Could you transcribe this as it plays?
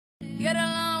get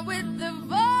along with the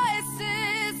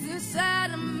voices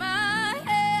inside of my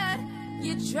head.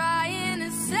 You're trying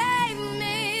to save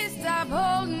me, stop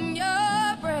holding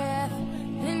your breath.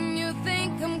 And you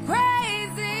think I'm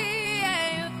crazy,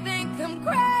 yeah, you think I'm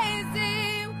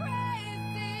crazy.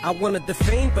 I wanted the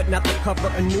fame, but not the cover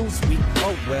of Newsweek.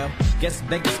 Oh well, guess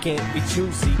beggars can't be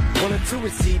choosy. Wanted to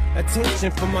receive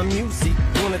attention from my music.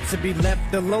 Wanted to be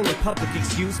left alone in public,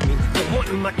 excuse me. But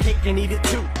wanting my cake and eat it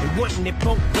too, and wanting it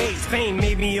both ways. Fame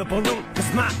made me a balloon,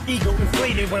 cause my ego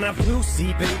inflated when I flew.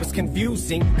 See, but it was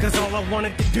confusing, cause all I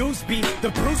wanted to do was be the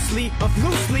Bruce Lee of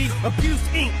loosely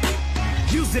abused ink.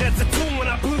 Use it as a tool when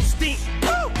I blew steam.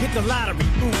 Woo! Hit the lottery,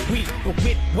 ooh wee. But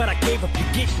with what I gave up to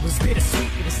get, it was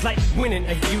bittersweet. It was like winning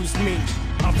a used me.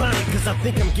 Ironic, cause I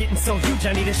think I'm getting so huge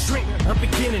I need a shrink. I'm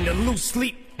beginning to lose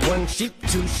sleep. One sheep,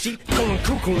 two sheep, going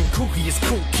cuckoo and kooky is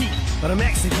cool key. But I'm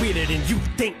actually weirder than you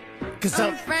think, cause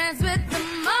I'm friends with the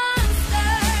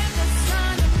monster that's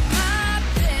under my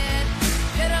bed.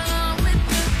 Get along with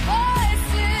the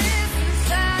voices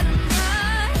inside of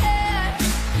my head.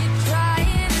 You're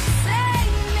trying to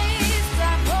save me,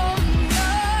 stop holding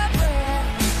your breath.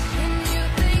 And you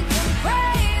think I'm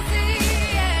crazy,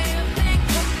 yeah, you think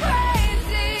I'm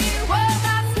crazy. Well,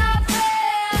 that's not fair.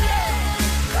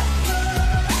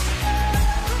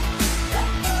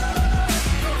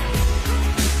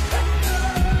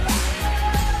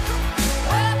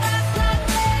 Well, that's not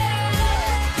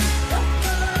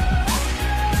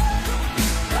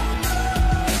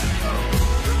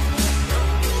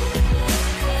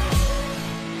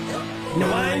No,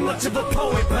 I ain't much of a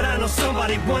poet, but I know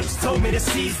somebody once told me to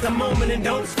seize the moment and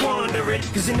don't squander it.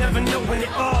 Cause you never know when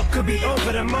it all could be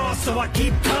over tomorrow, so I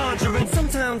keep conjuring.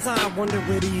 Sometimes I wonder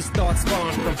where these thoughts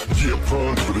spawn from. Yeah,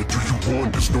 ponder it, do you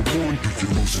wonder? No wonder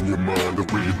you're losing your mind the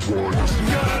way it wanders.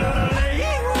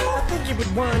 I think you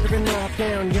were wandering off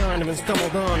down yonder and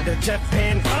stumbled on to Jeff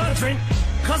Van Vondren.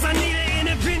 Cause I need an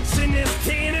interventionist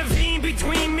to intervene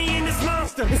between me and this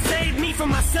monster and save me from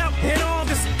myself and all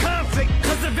this conflict.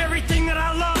 Cause of everything that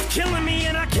I love killing me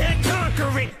and I can't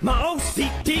conquer it. My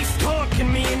OCD's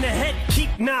talking me in the head, keep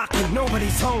knocking,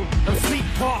 nobody's home. I'm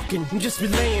sleepwalking, I'm just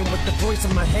relaying what the voice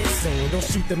in my head saying. Don't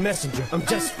shoot the messenger, I'm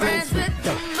just friends with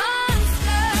the monster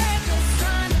that's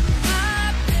under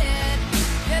my bed.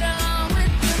 Get along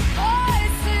with the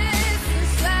voices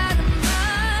inside of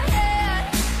my head.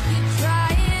 You're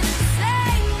trying to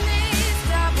save me,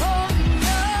 stop holding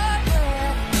your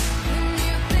breath. And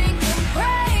you think I'm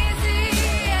crazy,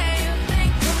 yeah, you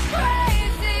think I'm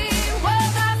crazy. Well,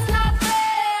 that's not fair.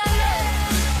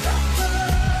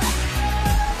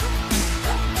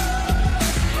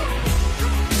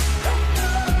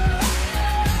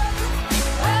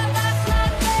 Well, that's not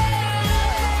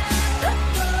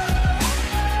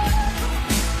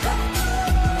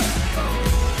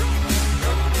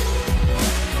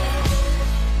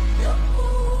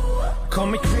Call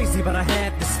me crazy, but I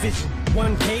had this vision.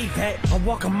 One day that I'll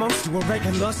walk amongst you, a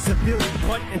regular civilian.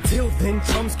 But until then,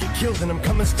 drums get killed, and I'm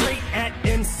coming straight at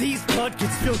MC's blood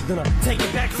gets spilled. Then I'll take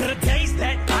it back to the days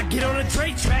that I get on a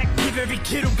Dre track. Give every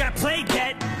kid who got played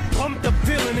that. Pump the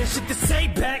villain and shit to say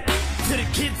back to the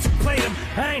kids who played them.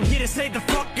 I ain't here to save the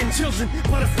fucking children,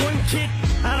 but if one kid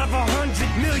out of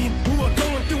 100 million who are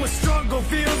going through a struggle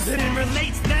feels it and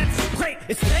relates, that's great.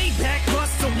 It's payback.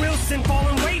 Russell Wilson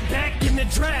falling way back in the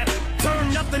draft.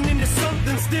 Turn nothing into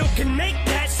something, still can make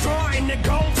that. Straw in the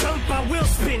gold jump, I will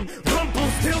spin.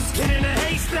 Rumpelstiltskin in a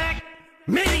haystack.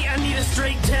 Maybe I need a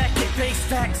straight jacket, face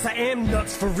facts. I am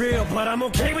nuts for real, but I'm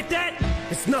okay with that.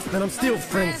 It's nothing, I'm still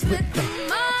friends with the them.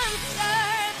 monster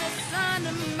that's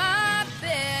under my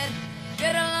bed.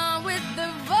 Get along with the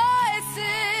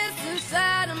voices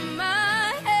inside of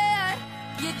my head.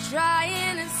 You're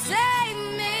trying to save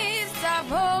me, stop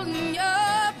holding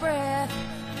your breath.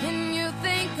 And you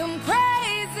think I'm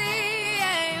crazy,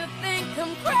 yeah, you think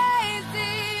I'm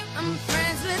crazy. I'm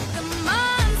friends with the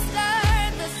monster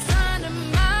that's under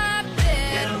my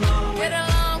bed. Get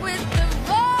along with the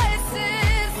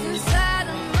voices inside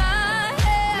of my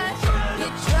head.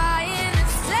 You're trying to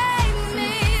save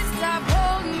me, stop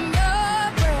holding your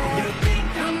breath.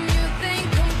 And you think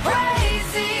I'm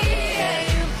crazy, yeah,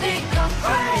 you think I'm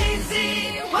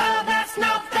crazy. Well, that's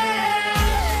not fair.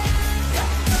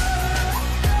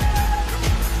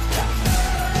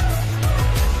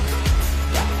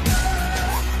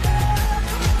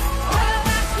 Well,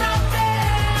 that's not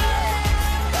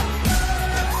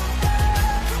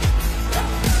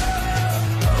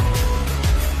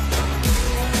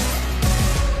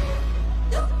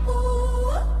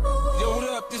Yo, what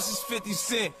up? This is 50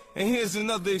 Cent, and here's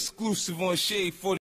another exclusive on Shade 40.